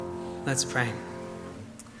Let's pray.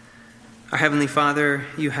 Our Heavenly Father,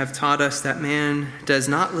 you have taught us that man does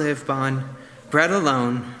not live by bread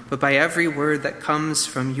alone, but by every word that comes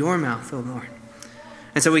from your mouth, O Lord.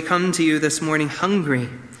 And so we come to you this morning hungry,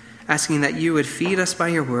 asking that you would feed us by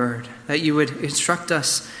your word, that you would instruct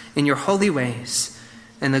us in your holy ways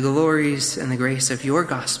and the glories and the grace of your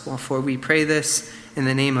gospel. For we pray this in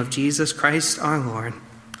the name of Jesus Christ our Lord.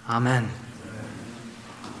 Amen.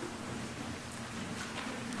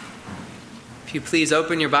 If you please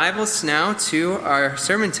open your Bibles now to our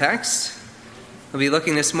sermon text. We'll be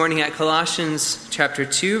looking this morning at Colossians chapter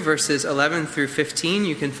 2, verses 11 through 15.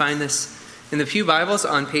 You can find this in the Pew Bibles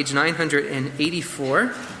on page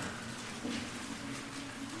 984.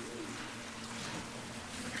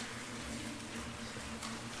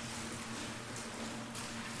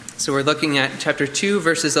 So we're looking at chapter 2,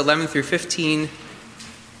 verses 11 through 15.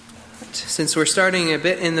 Since we're starting a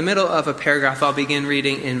bit in the middle of a paragraph, I'll begin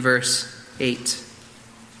reading in verse 8.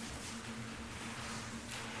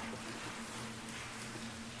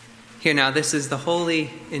 Here now, this is the holy,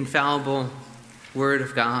 infallible Word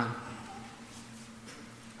of God.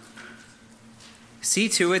 See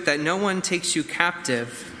to it that no one takes you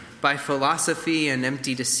captive by philosophy and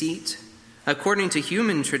empty deceit, according to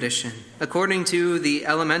human tradition, according to the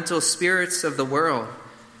elemental spirits of the world,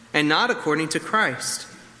 and not according to Christ.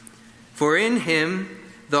 For in him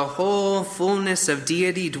the whole fullness of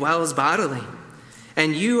deity dwells bodily,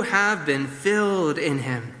 and you have been filled in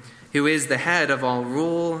him, who is the head of all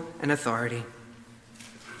rule and authority.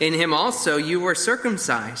 In him also you were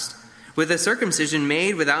circumcised, with a circumcision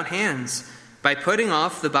made without hands, by putting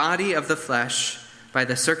off the body of the flesh by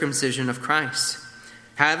the circumcision of Christ,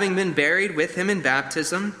 having been buried with him in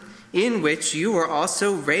baptism, in which you were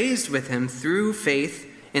also raised with him through faith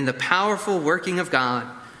in the powerful working of God,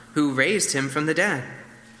 who raised him from the dead.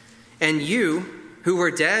 And you, who were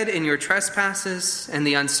dead in your trespasses and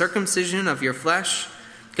the uncircumcision of your flesh,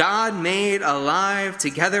 God made alive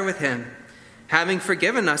together with him, having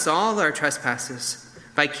forgiven us all our trespasses,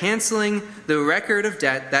 by canceling the record of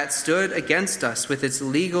debt that stood against us with its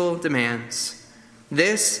legal demands.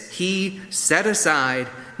 This he set aside,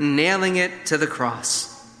 nailing it to the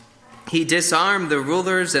cross. He disarmed the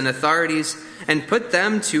rulers and authorities and put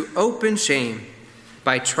them to open shame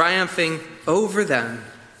by triumphing over them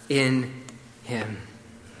in him.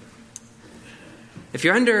 If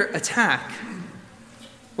you're under attack,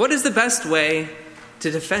 what is the best way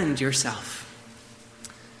to defend yourself?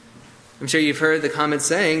 I'm sure you've heard the comment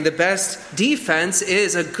saying, the best defense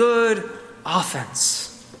is a good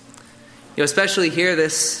offense. You especially hear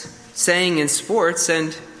this saying in sports,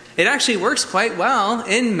 and it actually works quite well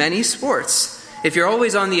in many sports. If you're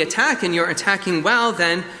always on the attack and you're attacking well,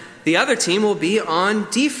 then the other team will be on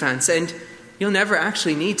defense, and you'll never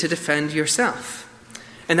actually need to defend yourself.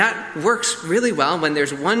 And that works really well when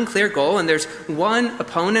there's one clear goal and there's one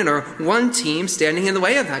opponent or one team standing in the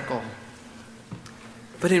way of that goal.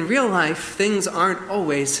 But in real life, things aren't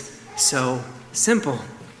always so simple.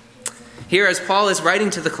 Here, as Paul is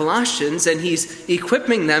writing to the Colossians, and he's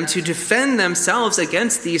equipping them to defend themselves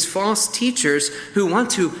against these false teachers who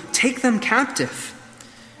want to take them captive,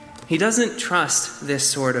 he doesn't trust this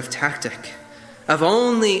sort of tactic of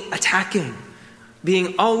only attacking,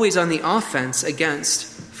 being always on the offense against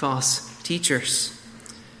false teachers.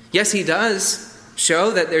 Yes, he does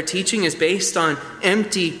show that their teaching is based on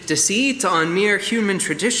empty deceit, on mere human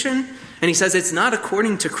tradition, and he says it's not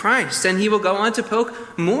according to Christ, and he will go on to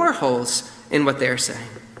poke more holes in what they're saying.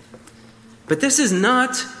 But this is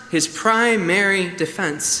not his primary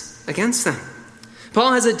defense against them.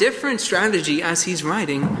 Paul has a different strategy as he's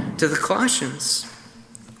writing to the Colossians.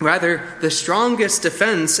 Rather, the strongest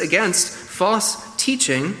defense against false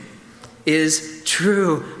teaching is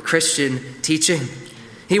true Christian teaching.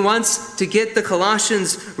 He wants to get the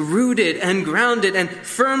Colossians rooted and grounded and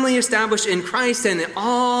firmly established in Christ and in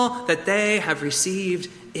all that they have received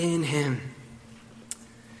in him.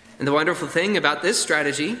 And the wonderful thing about this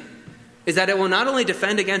strategy is that it will not only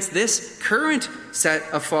defend against this current set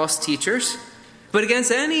of false teachers, but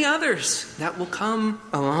against any others that will come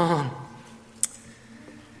along.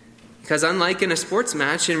 Because unlike in a sports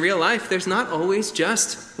match, in real life, there's not always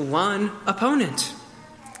just one opponent.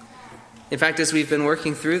 In fact, as we've been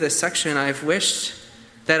working through this section, I've wished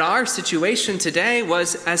that our situation today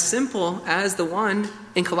was as simple as the one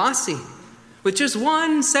in Colossae, with just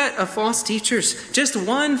one set of false teachers, just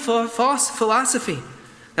one false philosophy,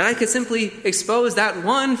 that I could simply expose that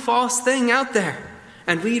one false thing out there,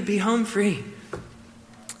 and we'd be home free.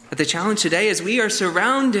 But the challenge today is we are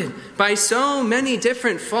surrounded by so many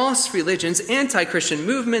different false religions, anti-Christian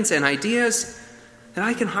movements and ideas that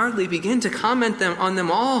I can hardly begin to comment on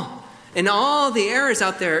them all and all the errors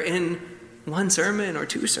out there in one sermon or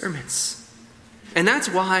two sermons. And that's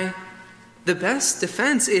why the best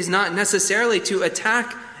defense is not necessarily to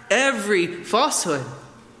attack every falsehood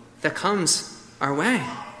that comes our way,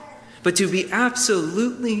 but to be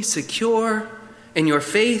absolutely secure in your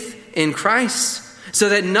faith in Christ, so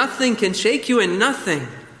that nothing can shake you and nothing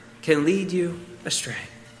can lead you astray.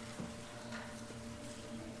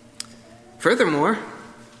 Furthermore,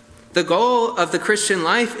 the goal of the Christian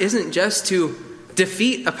life isn't just to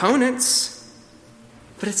defeat opponents,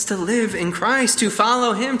 but it's to live in Christ, to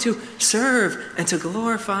follow him, to serve, and to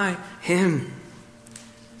glorify him.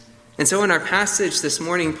 And so in our passage this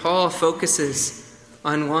morning, Paul focuses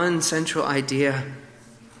on one central idea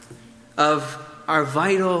of our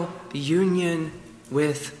vital union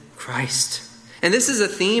with Christ. And this is a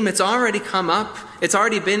theme. It's already come up. It's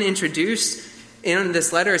already been introduced in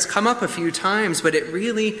this letter. It's come up a few times, but it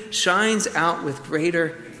really shines out with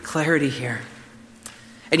greater clarity here.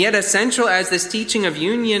 And yet, as central as this teaching of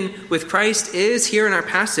union with Christ is here in our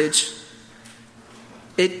passage,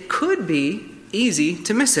 it could be easy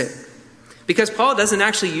to miss it, because Paul doesn't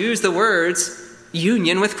actually use the words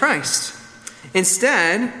union with Christ.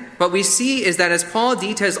 Instead, what we see is that as Paul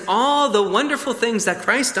details all the wonderful things that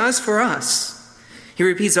Christ does for us, he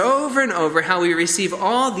repeats over and over how we receive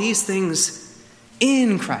all these things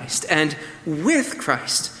in Christ and with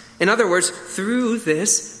Christ. In other words, through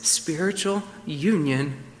this spiritual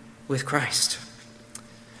union with Christ.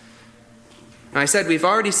 Now, I said we've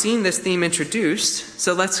already seen this theme introduced,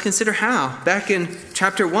 so let's consider how. Back in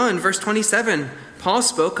chapter 1, verse 27, Paul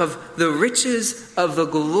spoke of the riches of the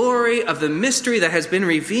glory of the mystery that has been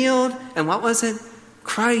revealed. And what was it?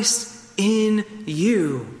 Christ in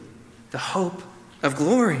you, the hope of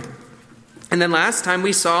glory. And then last time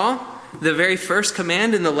we saw the very first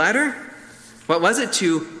command in the letter. What was it?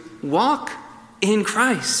 To walk in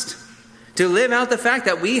Christ. To live out the fact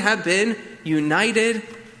that we have been united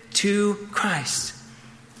to Christ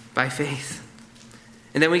by faith.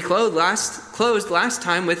 And then we closed last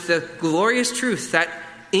time with the glorious truth that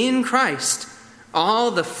in Christ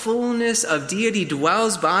all the fullness of deity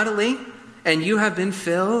dwells bodily, and you have been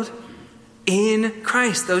filled in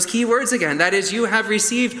Christ. Those key words again. That is, you have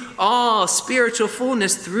received all spiritual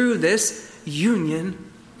fullness through this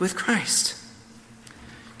union with Christ.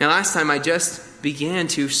 Now, last time I just began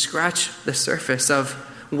to scratch the surface of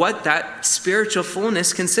what that spiritual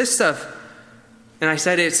fullness consists of. And I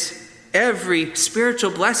said it's every spiritual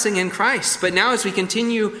blessing in Christ. But now as we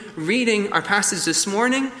continue reading our passage this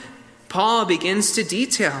morning, Paul begins to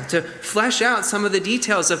detail, to flesh out some of the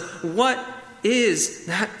details of what is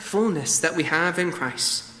that fullness that we have in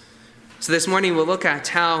Christ. So this morning we'll look at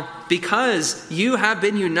how, because you have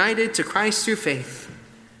been united to Christ through faith,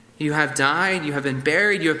 you have died, you have been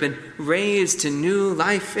buried, you have been raised to new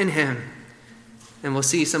life in him. And we'll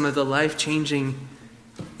see some of the life-changing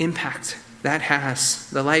impact that has,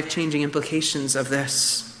 the life-changing implications of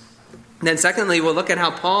this. And then secondly, we'll look at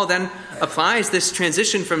how Paul then applies this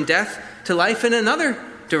transition from death to life in another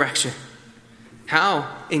direction.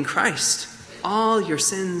 How, in Christ, all your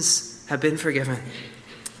sins have been forgiven.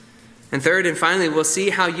 And third and finally, we'll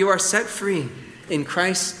see how you are set free in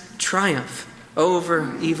Christ's triumph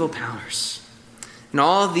over evil powers. And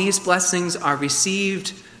all these blessings are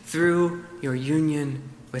received through your union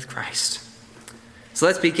with Christ. So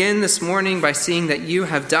let's begin this morning by seeing that you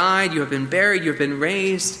have died, you have been buried, you have been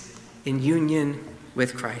raised in union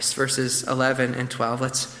with Christ. Verses 11 and 12.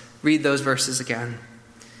 Let's read those verses again.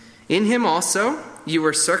 In him also you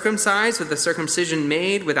were circumcised with the circumcision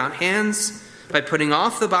made without hands, by putting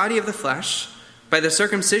off the body of the flesh, by the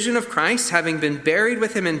circumcision of Christ, having been buried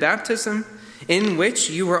with him in baptism, in which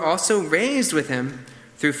you were also raised with him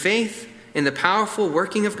through faith in the powerful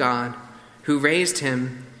working of God, who raised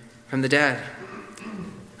him from the dead.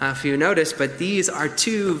 If you notice, but these are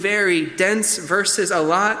two very dense verses, a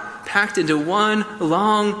lot packed into one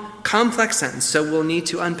long, complex sentence. So we'll need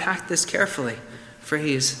to unpack this carefully,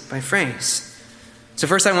 phrase by phrase. So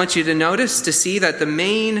first I want you to notice, to see that the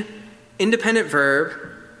main independent verb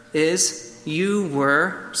is you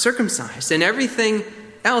were circumcised. And everything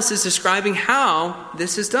else is describing how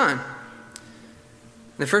this is done.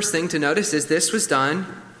 The first thing to notice is this was done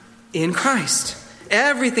in Christ.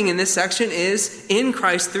 Everything in this section is in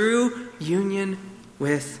Christ through union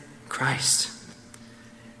with Christ.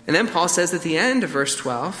 And then Paul says at the end of verse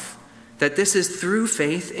 12 that this is through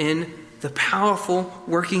faith in the powerful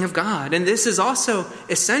working of God. And this is also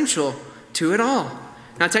essential to it all.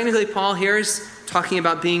 Now, technically, Paul here is talking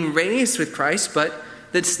about being raised with Christ, but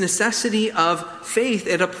this necessity of faith,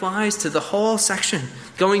 it applies to the whole section.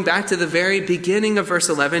 going back to the very beginning of verse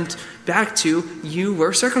 11, back to you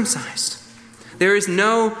were circumcised. There is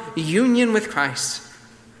no union with Christ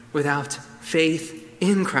without faith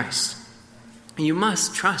in Christ. You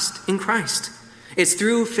must trust in Christ. It's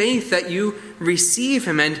through faith that you receive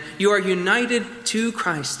him and you are united to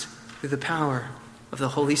Christ through the power of the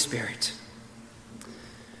Holy Spirit.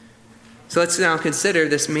 So let's now consider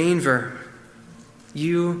this main verb.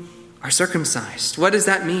 You are circumcised. What does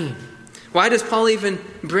that mean? Why does Paul even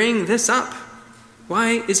bring this up?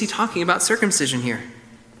 Why is he talking about circumcision here?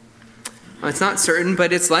 Well, it's not certain,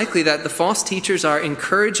 but it's likely that the false teachers are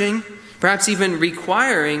encouraging, perhaps even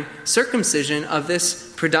requiring circumcision of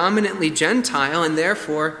this predominantly Gentile and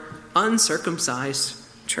therefore uncircumcised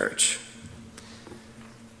church.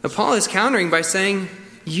 Now, Paul is countering by saying,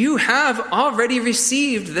 you have already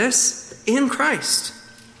received this in Christ.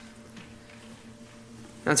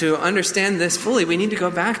 Now, to understand this fully, we need to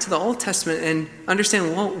go back to the Old Testament and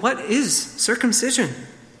understand, well, what is circumcision?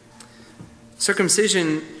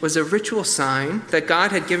 Circumcision was a ritual sign that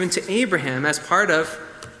God had given to Abraham as part of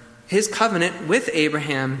his covenant with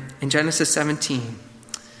Abraham in Genesis 17.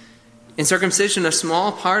 In circumcision, a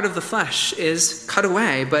small part of the flesh is cut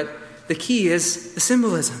away, but the key is the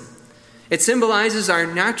symbolism. It symbolizes our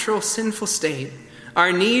natural sinful state,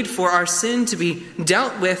 our need for our sin to be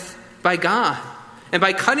dealt with by God. And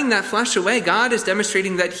by cutting that flesh away, God is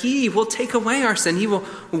demonstrating that he will take away our sin. He will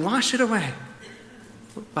wash it away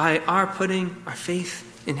by our putting our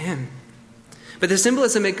faith in him. But the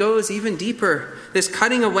symbolism, it goes even deeper. This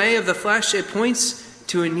cutting away of the flesh, it points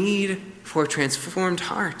to a need for a transformed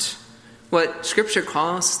heart. What Scripture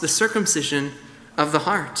calls the circumcision of the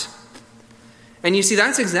heart. And you see,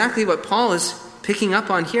 that's exactly what Paul is picking up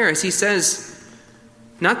on here as he says,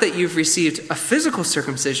 not that you've received a physical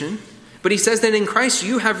circumcision, but he says that in Christ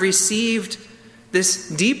you have received this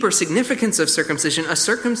deeper significance of circumcision, a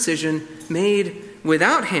circumcision made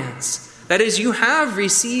without hands. That is, you have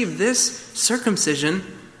received this circumcision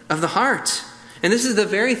of the heart. And this is the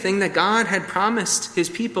very thing that God had promised his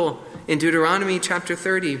people in Deuteronomy chapter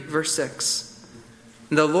 30, verse 6.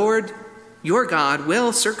 The Lord your God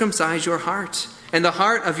will circumcise your heart and the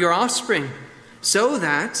heart of your offspring, so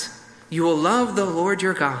that you will love the Lord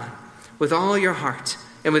your God with all your heart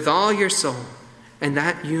and with all your soul, and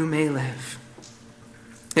that you may live.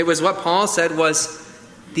 It was what Paul said was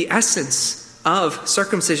the essence of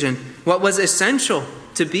circumcision, what was essential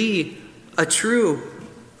to be a true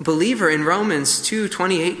believer in Romans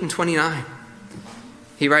 2:28 and 29.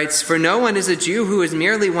 He writes, "For no one is a Jew who is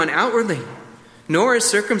merely one outwardly, nor is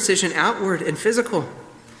circumcision outward and physical,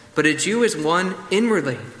 but a Jew is one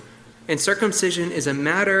inwardly, and circumcision is a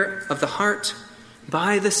matter of the heart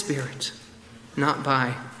by the Spirit, not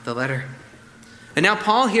by the letter." And now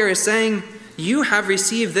Paul here is saying, you have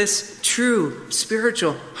received this true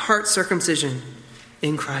spiritual heart circumcision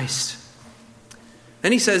in Christ.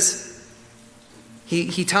 Then he says,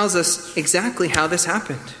 he tells us exactly how this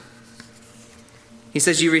happened. He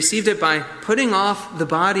says, you received it by putting off the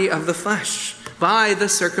body of the flesh, by the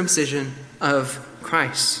circumcision of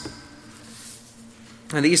Christ.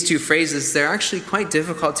 And these two phrases, they're actually quite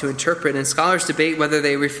difficult to interpret, and scholars debate whether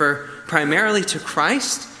they refer primarily to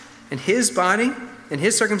Christ and his body and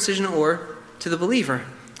his circumcision, or to the believer.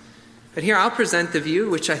 But here I'll present the view,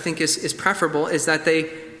 which I think is preferable, is that they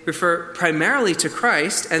refer primarily to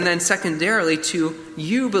Christ and then secondarily to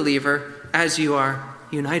you, believer, as you are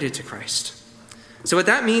united to Christ. So what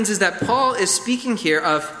that means is that Paul is speaking here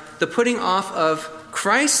of the putting off of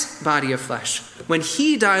Christ's body of flesh when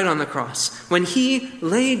he died on the cross, when he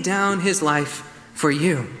laid down his life for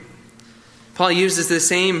you. Paul uses the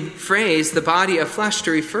same phrase, the body of flesh,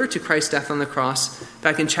 to refer to Christ's death on the cross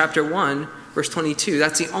back in chapter 1, verse 22.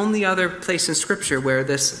 That's the only other place in Scripture where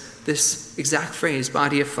this exact phrase,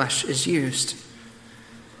 body of flesh, is used.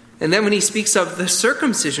 And then when he speaks of the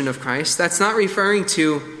circumcision of Christ, that's not referring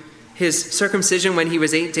to his circumcision when he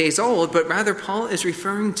was 8 days old, but rather Paul is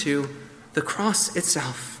referring to the cross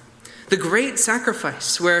itself. The great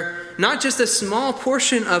sacrifice where not just a small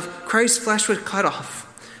portion of Christ's flesh was cut off,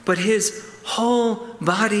 but his whole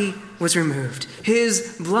body was removed.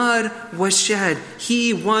 His blood was shed.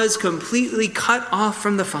 He was completely cut off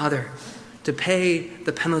from the Father to pay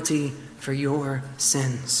the penalty for your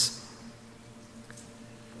sins.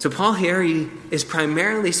 So Paul here, he is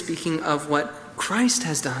primarily speaking of what Christ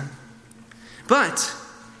has done. But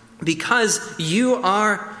because you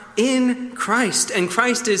are in Christ and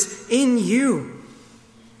Christ is in you,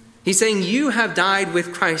 he's saying you have died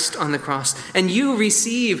with Christ on the cross and you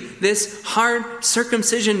receive this heart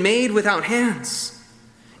circumcision made without hands,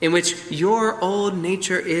 in which your old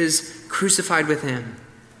nature is crucified with him.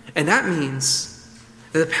 And that means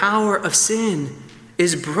The power of sin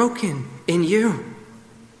is broken in you.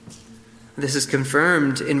 This is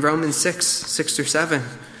confirmed in Romans 6:6-7,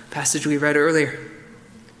 passage we read earlier.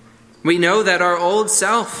 We know that our old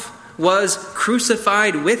self was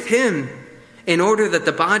crucified with him in order that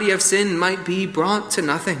the body of sin might be brought to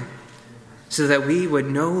nothing, so that we would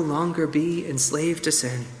no longer be enslaved to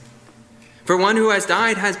sin. For one who has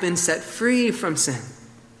died has been set free from sin.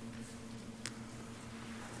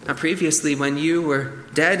 Now, previously, when you were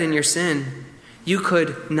dead in your sin, you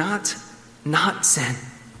could not sin.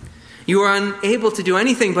 You were unable to do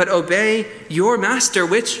anything but obey your master,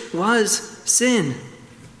 which was sin.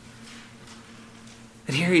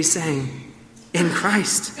 And here he's saying, in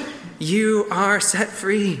Christ, you are set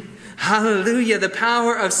free. Hallelujah. The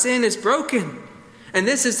power of sin is broken. And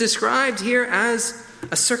this is described here as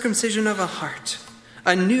a circumcision of a heart.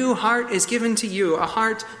 A new heart is given to you, a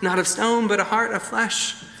heart not of stone, but a heart of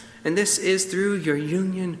flesh. And this is through your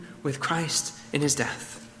union with Christ in his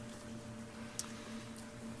death.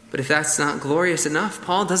 But if that's not glorious enough,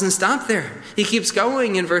 Paul doesn't stop there. He keeps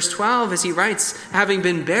going in verse 12 as he writes, having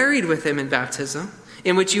been buried with him in baptism,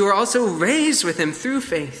 in which you are also raised with him through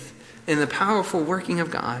faith in the powerful working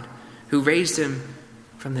of God, who raised him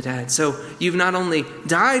from the dead. So you've not only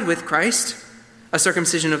died with Christ, a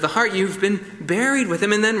circumcision of the heart, you've been buried with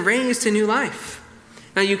him and then raised to new life.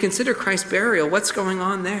 Now you consider Christ's burial, what's going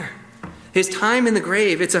on there? His time in the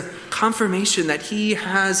grave, it's a confirmation that he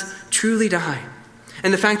has truly died.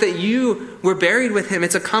 And the fact that you were buried with him,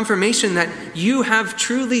 it's a confirmation that you have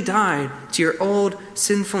truly died to your old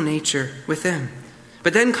sinful nature with him.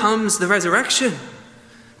 But then comes the resurrection,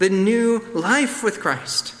 the new life with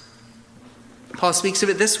Christ. Paul speaks of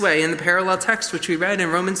it this way in the parallel text which we read in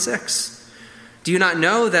Romans 6. Do you not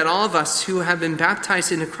know that all of us who have been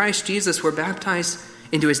baptized into Christ Jesus were baptized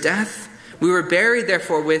into his death? We were buried,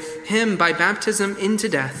 therefore, with him by baptism into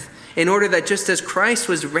death, in order that just as Christ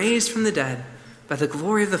was raised from the dead by the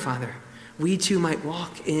glory of the Father, we too might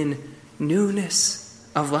walk in newness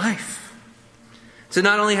of life. So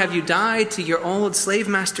not only have you died to your old slave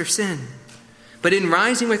master sin, but in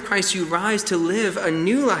rising with Christ you rise to live a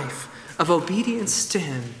new life of obedience to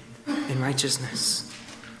him in righteousness.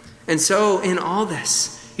 And so in all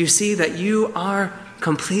this, you see that you are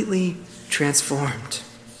completely transformed.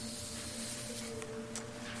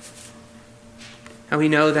 And we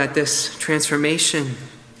know that this transformation,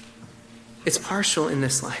 it's partial in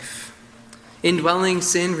this life. Indwelling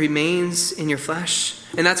sin remains in your flesh.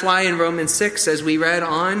 And that's why in Romans 6, as we read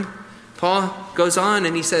on, Paul goes on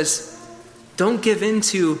and he says, don't give in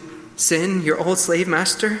to sin, your old slave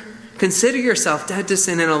master. Consider yourself dead to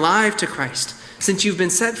sin and alive to Christ. Since you've been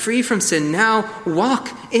set free from sin, now walk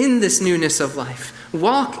in this newness of life.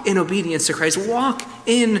 Walk in obedience to Christ. Walk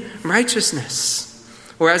in righteousness.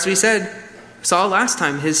 Or as we saw last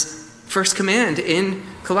time, his first command in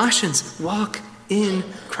Colossians, walk in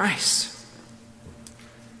Christ.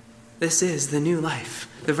 This is the new life,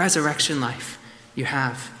 the resurrection life you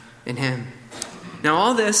have in him. Now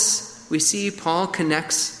all this we see Paul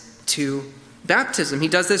connects to baptism. He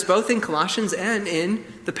does this both in Colossians and in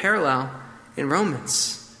the parallel in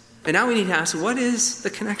Romans. And now we need to ask, what is the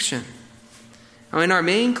connection? Now in our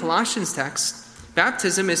main Colossians text,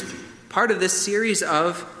 baptism is part of this series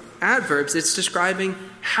of adverbs. It's describing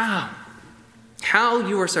how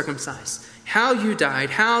you were circumcised, how you died,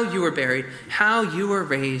 how you were buried, how you were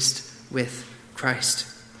raised with Christ.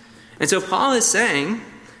 And so Paul is saying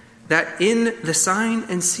that in the sign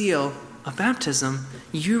and seal of baptism,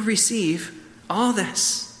 you receive all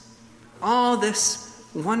this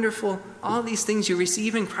wonderful, all these things you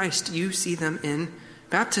receive in Christ, you see them in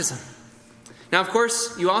baptism. Now, of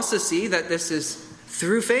course, you also see that this is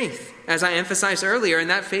through faith, as I emphasized earlier, and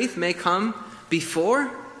that faith may come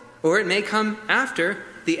before or it may come after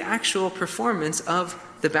the actual performance of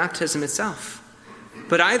the baptism itself.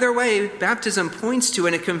 But either way, baptism points to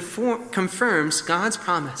and it confirms God's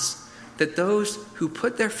promise that those who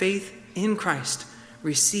put their faith in Christ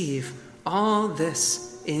receive all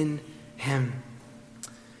this in him.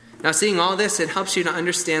 Now, seeing all this, it helps you to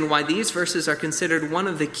understand why these verses are considered one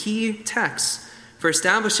of the key texts for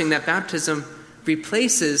establishing that baptism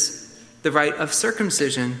replaces the rite of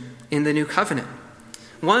circumcision in the new covenant.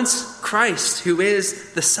 Once Christ, who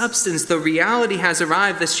is the substance, the reality has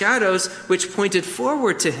arrived, the shadows which pointed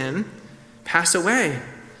forward to him pass away.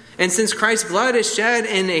 And since Christ's blood is shed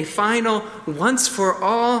in a final,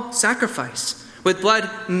 once-for-all sacrifice, with blood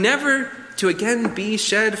never to again be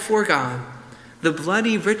shed for God, the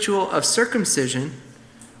bloody ritual of circumcision,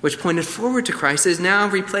 which pointed forward to Christ, is now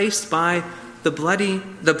replaced by the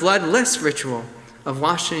bloodless ritual of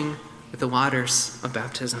washing with the waters of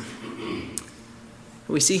baptism.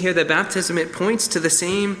 We see here that baptism, it points to the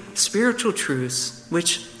same spiritual truths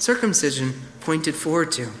which circumcision pointed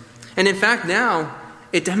forward to. And in fact, now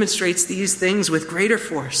it demonstrates these things with greater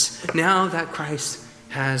force now that Christ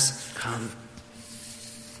has come.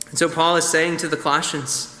 And so Paul is saying to the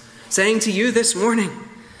Colossians, saying to you this morning,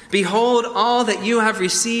 behold, all that you have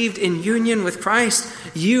received in union with Christ,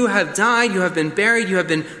 you have died, you have been buried, you have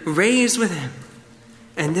been raised with him.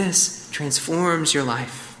 And this transforms your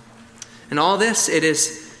life. And all this, it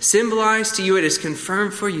is symbolized to you, it is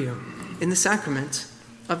confirmed for you in the sacrament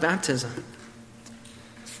of baptism.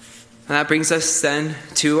 And that brings us then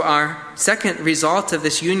to our second result of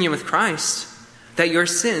this union with Christ, that your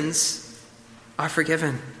sins are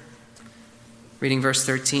forgiven. Reading verse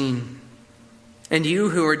 13. And you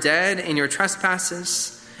who were dead in your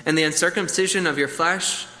trespasses and the uncircumcision of your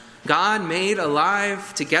flesh, God made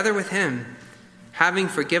alive together with him, having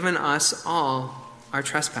forgiven us all our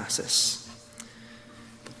trespasses.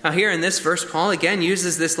 Now here in this verse, Paul again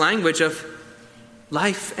uses this language of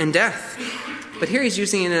life and death. But here he's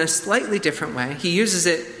using it in a slightly different way. He uses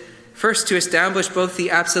it first to establish both the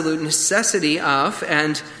absolute necessity of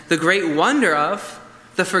and the great wonder of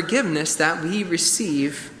the forgiveness that we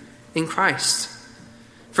receive in Christ.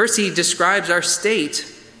 First, he describes our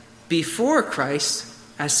state before Christ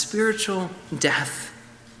as spiritual death.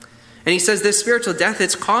 And he says this spiritual death,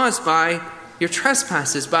 it's caused by your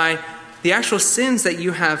trespasses, by the actual sins that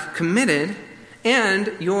you have committed,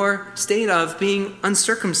 and your state of being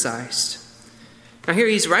uncircumcised. Now here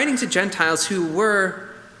he's writing to Gentiles who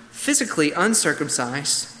were physically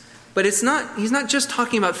uncircumcised, but he's not just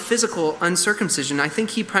talking about physical uncircumcision. I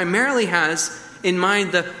think he primarily has in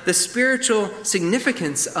mind the spiritual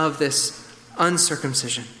significance of this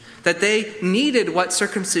uncircumcision, that they needed what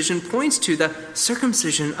circumcision points to, the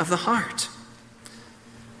circumcision of the heart.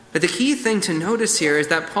 But the key thing to notice here is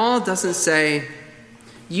that Paul doesn't say,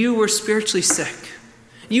 you were spiritually sick,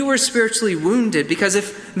 you were spiritually wounded, because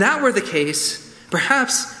if that were the case,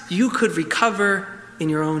 perhaps you could recover in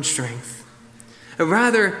your own strength.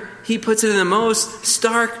 Rather, he puts it in the most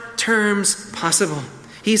stark terms possible.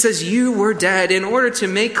 He says you were dead in order to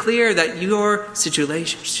make clear that your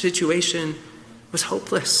situation was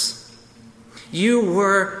hopeless. You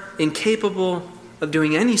were incapable of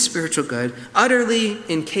doing any spiritual good, utterly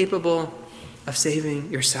incapable of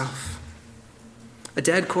saving yourself. A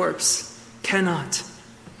dead corpse cannot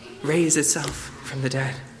raise itself from the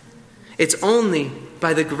dead. It's only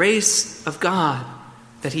by the grace of God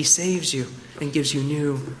that he saves you and gives you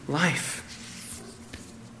new life.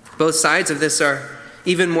 Both sides of this are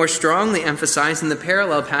even more strongly emphasized in the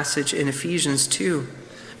parallel passage in Ephesians 2.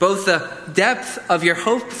 Both the depth of your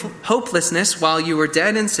hopelessness while you were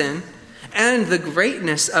dead in sin and the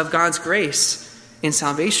greatness of God's grace in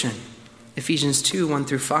salvation. Ephesians 2, 1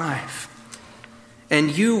 through 5.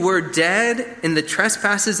 And you were dead in the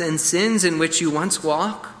trespasses and sins in which you once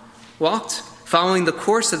walked, following the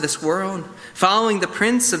course of this world, following the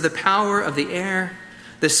prince of the power of the air,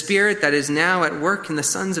 the spirit that is now at work in the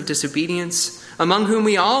sons of disobedience, among whom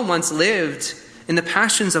we all once lived in the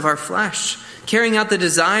passions of our flesh, carrying out the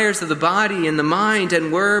desires of the body and the mind,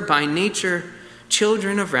 and were by nature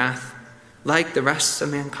children of wrath, like the rest of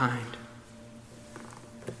mankind.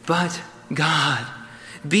 But God,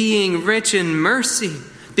 being rich in mercy,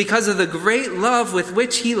 because of the great love with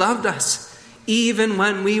which he loved us, even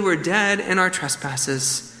when we were dead in our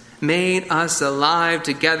trespasses, made us alive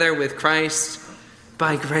together with Christ.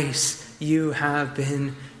 By grace you have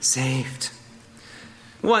been saved.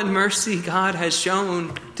 What mercy God has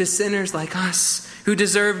shown to sinners like us who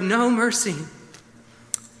deserve no mercy,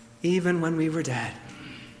 even when we were dead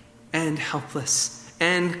and helpless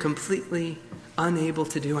and completely unable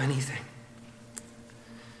to do anything.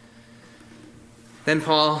 Then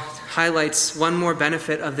Paul highlights one more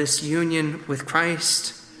benefit of this union with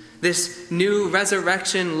Christ, this new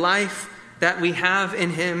resurrection life that we have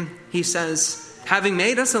in him. He says, having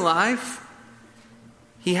made us alive,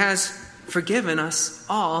 he has forgiven us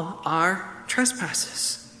all our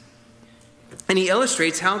trespasses. And he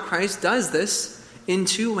illustrates how Christ does this in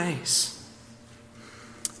two ways.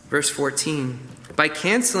 Verse 14, by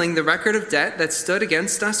canceling the record of debt that stood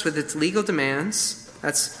against us with its legal demands.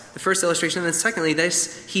 That's the first illustration. And then secondly,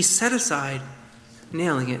 this he set aside,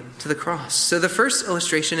 nailing it to the cross. So the first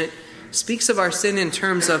illustration, it speaks of our sin in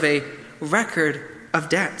terms of a record of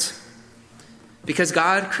debt. Because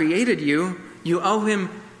God created you, you owe him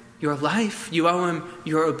your life, you owe him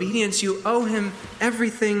your obedience, you owe him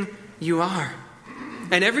everything you are.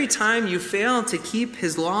 And every time you fail to keep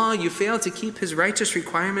his law, you fail to keep his righteous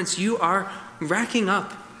requirements, you are racking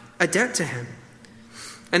up a debt to him.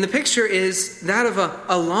 And the picture is that of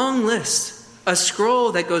a long list a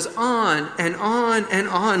scroll that goes on and on and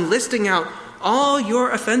on, listing out all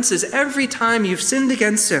your offenses every time you've sinned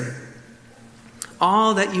against him,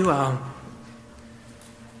 all that you owe.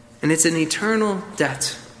 And it's an eternal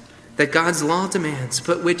debt that God's law demands,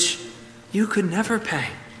 but which you could never pay.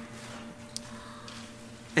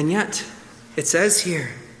 And yet, it says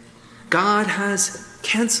here, God has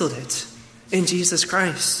canceled it in Jesus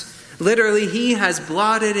Christ. Literally, he has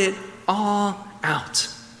blotted it all out.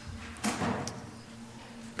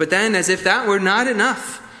 But then, as if that were not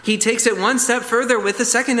enough, he takes it one step further with the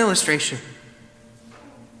second illustration.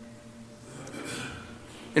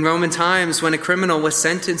 In Roman times, when a criminal was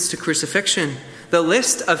sentenced to crucifixion, the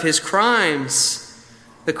list of his crimes,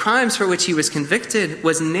 the crimes for which he was convicted,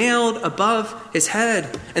 was nailed above his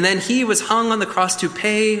head, and then he was hung on the cross to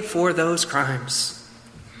pay for those crimes.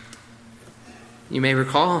 You may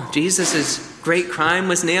recall, Jesus' great crime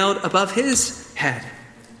was nailed above his head.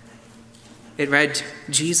 It read,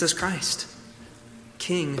 Jesus Christ,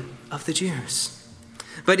 King of the Jews.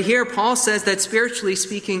 But here Paul says that spiritually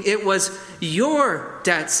speaking, it was your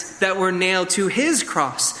debts that were nailed to his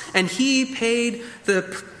cross, and he paid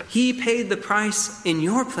the price in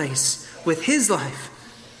your place with his life,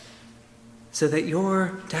 so that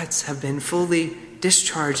your debts have been fully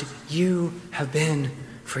discharged. You have been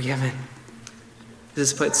forgiven.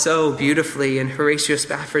 This is put so beautifully in Horatio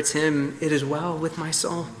Spafford's hymn, "It is well with my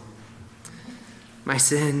soul." My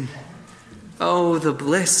sin, oh, the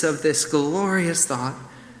bliss of this glorious thought.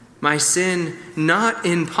 My sin, not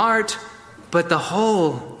in part, but the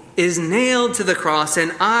whole, is nailed to the cross,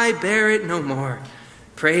 and I bear it no more.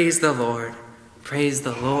 Praise the Lord,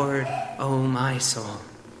 oh my soul.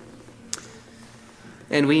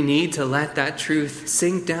 And we need to let that truth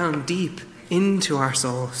sink down deep into our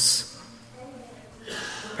souls.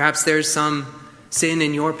 Perhaps there's some sin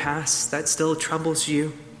in your past that still troubles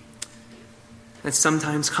you, that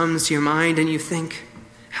sometimes comes to your mind, and you think,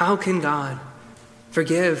 how can God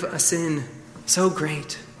forgive a sin so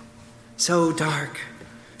great, so dark,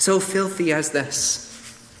 so filthy as this?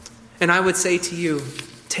 And I would say to you,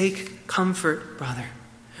 take comfort, brother.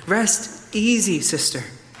 Rest easy, sister.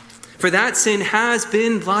 For that sin has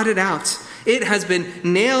been blotted out. It has been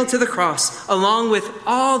nailed to the cross along with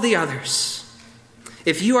all the others.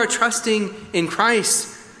 If you are trusting in Christ,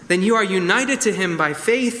 then you are united to him by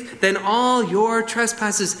faith, then all your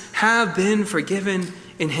trespasses have been forgiven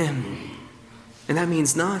in him. And that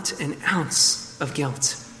means not an ounce of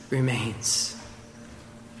guilt remains.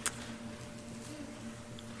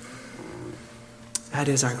 That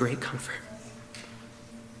is our great comfort.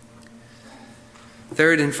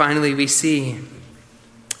 Third and finally, we see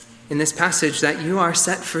in this passage that you are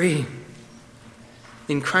set free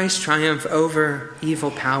in Christ's triumph over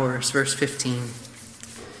evil powers. Verse 15.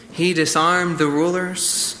 He disarmed the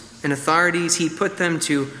rulers and authorities. He put them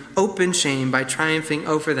to open shame by triumphing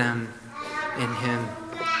over them in him.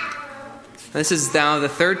 This is now the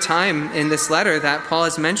third time in this letter that Paul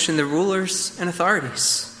has mentioned the rulers and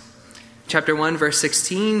authorities. Chapter 1, verse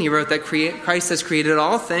 16, he wrote that Christ has created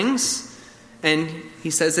all things, and he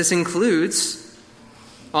says this includes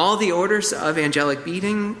all the orders of angelic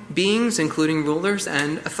beings, including rulers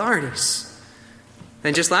and authorities.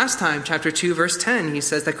 And just last time, chapter 2, verse 10, he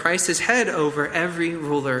says that Christ is head over every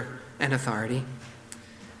ruler and authority.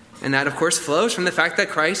 And that, of course, flows from the fact that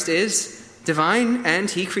Christ is divine and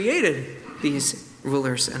he created these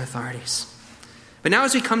rulers and authorities. But now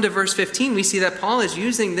as we come to verse 15, we see that Paul is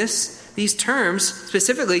using these terms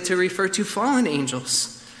specifically to refer to fallen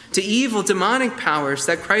angels, to evil demonic powers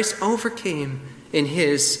that Christ overcame in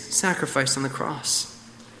his sacrifice on the cross.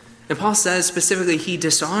 And Paul says specifically he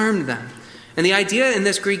disarmed them. And the idea in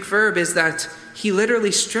this Greek verb is that he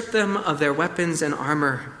literally stripped them of their weapons and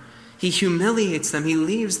armor. He humiliates them. He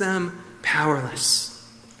leaves them powerless.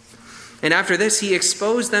 And after this, he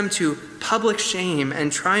exposed them to public shame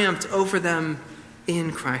and triumphed over them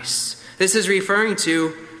in Christ. This is referring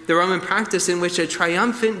to the Roman practice in which a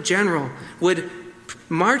triumphant general would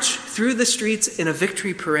march through the streets in a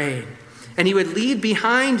victory parade, and he would lead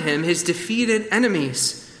behind him his defeated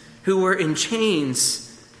enemies who were in chains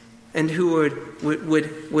and who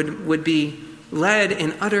would be led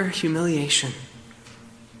in utter humiliation.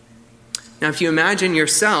 Now, if you imagine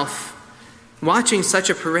yourself watching such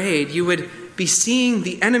a parade, you would be seeing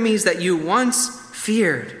the enemies that you once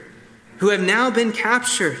feared, who have now been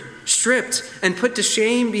captured, stripped, and put to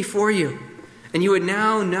shame before you. And you would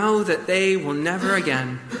now know that they will never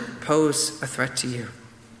again pose a threat to you.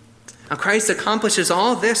 Now, Christ accomplishes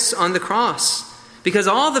all this on the cross because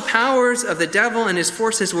all the powers of the devil and his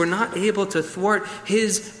forces were not able to thwart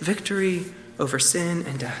his victory over sin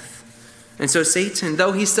and death. And so Satan,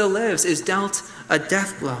 though he still lives, is dealt a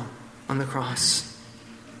death blow on the cross.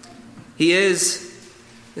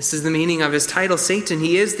 This is the meaning of his title, Satan.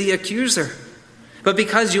 He is the accuser. But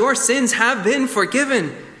because your sins have been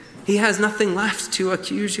forgiven, he has nothing left to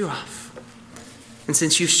accuse you of. And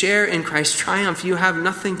since you share in Christ's triumph, you have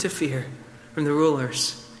nothing to fear from the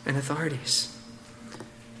rulers and authorities.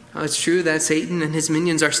 Now, it's true that Satan and his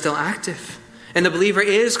minions are still active, and the believer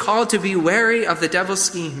is called to be wary of the devil's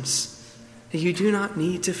schemes. You do not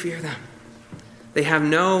need to fear them. They have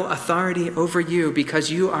no authority over you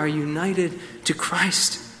because you are united to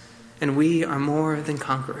Christ, and we are more than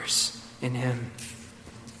conquerors in him.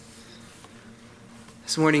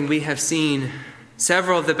 This morning we have seen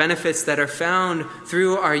several of the benefits that are found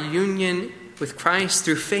through our union with Christ,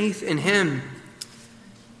 through faith in him.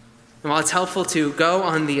 And while it's helpful to go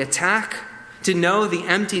on the attack, to know the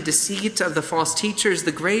empty deceit of the false teachers,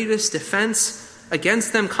 the greatest defense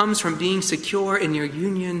against them comes from being secure in your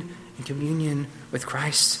union and communion with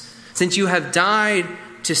Christ. Since you have died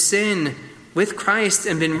to sin with Christ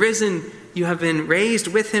and been risen, you have been raised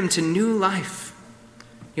with him to new life.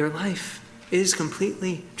 Your life is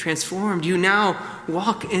completely transformed. You now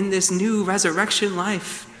walk in this new resurrection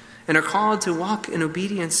life and are called to walk in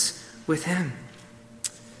obedience with him.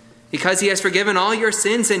 Because he has forgiven all your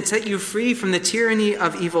sins and set you free from the tyranny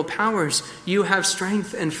of evil powers, you have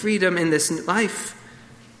strength and freedom in this life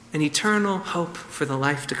and eternal hope for the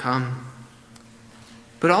life to come.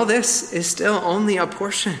 But all this is still only a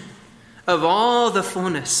portion of all the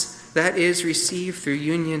fullness that is received through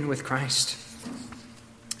union with Christ.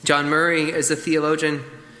 John Murray is a theologian.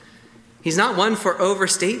 He's not one for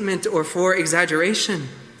overstatement or for exaggeration.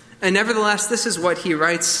 And nevertheless, this is what he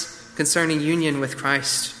writes concerning union with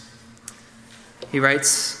Christ. He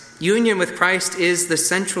writes, "Union with Christ is the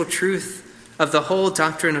central truth of the whole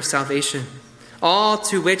doctrine of salvation, all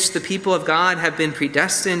to which the people of God have been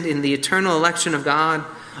predestined in the eternal election of God,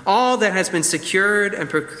 all that has been secured and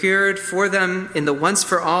procured for them in the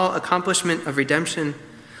once-for-all accomplishment of redemption,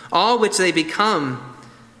 all which they become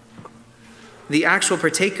the actual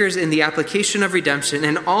partakers in the application of redemption,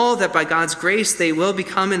 and all that by God's grace they will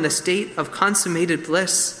become in the state of consummated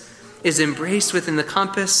bliss, is embraced within the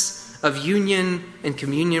compass of union and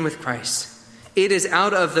communion with Christ. It is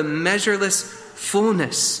out of the measureless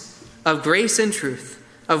fullness of grace and truth,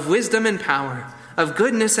 of wisdom and power, of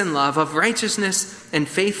goodness and love, of righteousness and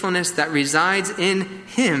faithfulness that resides in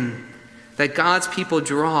him that God's people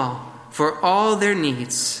draw for all their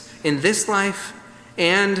needs in this life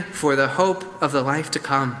and for the hope of the life to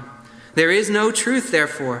come. There is no truth,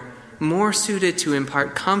 therefore, more suited to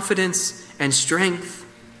impart confidence and strength,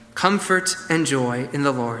 comfort and joy in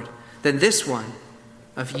the Lord than this one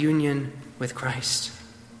of union with Christ."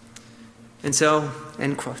 And so,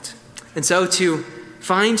 end quote. And so to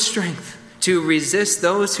find strength to resist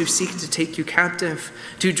those who seek to take you captive,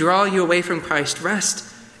 to draw you away from Christ, rest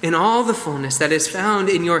in all the fullness that is found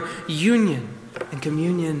in your union and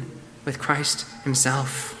communion with Christ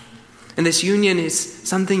himself. And this union is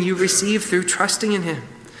something you receive through trusting in him.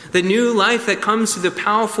 The new life that comes through the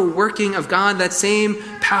powerful working of God, that same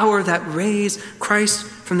power that raised Christ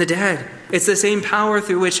from the dead. It's the same power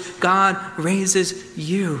through which God raises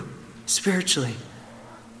you spiritually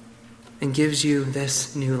and gives you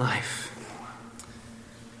this new life.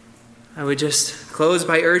 I would just close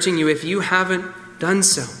by urging you, if you haven't done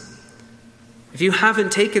so, if you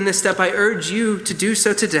haven't taken this step, I urge you to do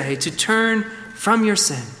so today, to turn from your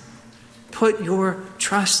sin. Put your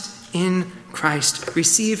trust in Christ.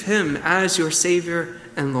 Receive him as your Savior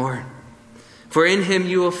and Lord. For in him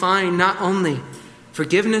you will find not only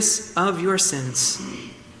forgiveness of your sins,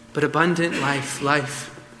 but abundant life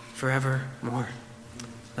forevermore.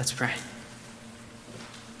 Let's pray.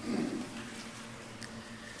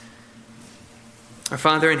 Our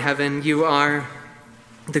Father in heaven, you are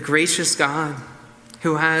the gracious God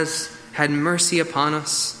who has had mercy upon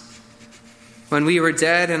us. When we were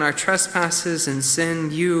dead in our trespasses and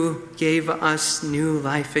sin, you gave us new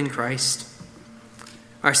life in Christ.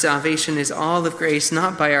 Our salvation is all of grace,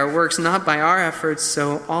 not by our works, not by our efforts,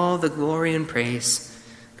 so all the glory and praise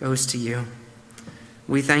goes to you.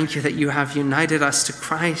 We thank you that you have united us to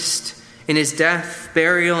Christ in his death,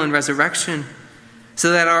 burial, and resurrection,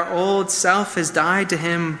 so that our old self has died to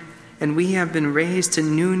him and we have been raised to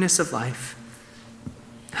newness of life.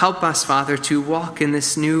 Help us, Father, to walk in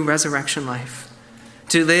this new resurrection life,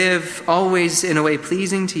 to live always in a way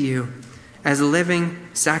pleasing to you, as living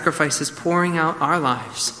sacrifices, pouring out our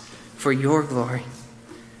lives for your glory.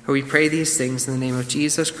 For we pray these things in the name of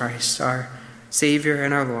Jesus Christ, our Savior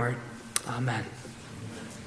and our Lord. Amen.